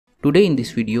Today in this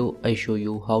video, I show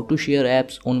you how to share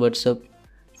apps on WhatsApp.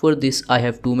 For this, I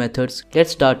have two methods.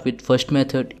 Let's start with first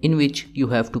method, in which you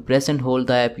have to press and hold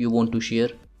the app you want to share.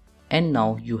 And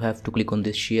now you have to click on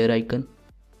this share icon.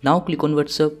 Now click on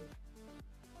WhatsApp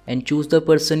and choose the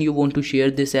person you want to share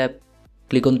this app.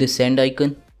 Click on this send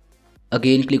icon.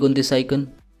 Again click on this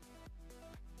icon.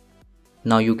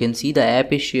 Now you can see the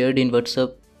app is shared in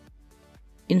WhatsApp.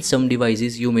 In some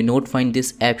devices you may not find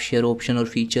this app share option or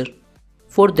feature.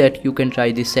 For that you can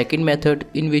try this second method,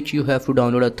 in which you have to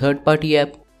download a third-party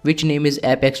app which name is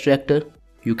App Extractor.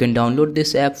 You can download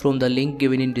this app from the link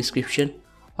given in description.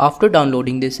 After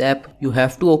downloading this app, you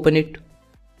have to open it.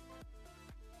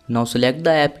 Now select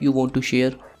the app you want to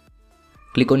share.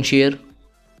 Click on share.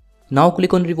 Now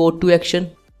click on revert to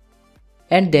action.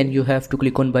 And then you have to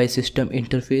click on buy system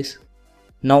interface.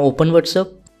 Now open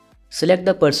WhatsApp. Select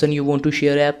the person you want to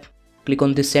share app. Click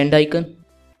on this send icon.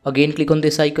 Again click on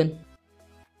this icon.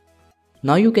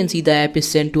 Now you can see the app is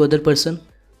sent to other person.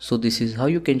 So this is how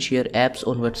you can share apps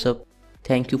on WhatsApp.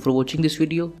 Thank you for watching this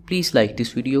video. Please like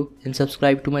this video and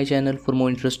subscribe to my channel for more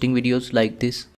interesting videos like this.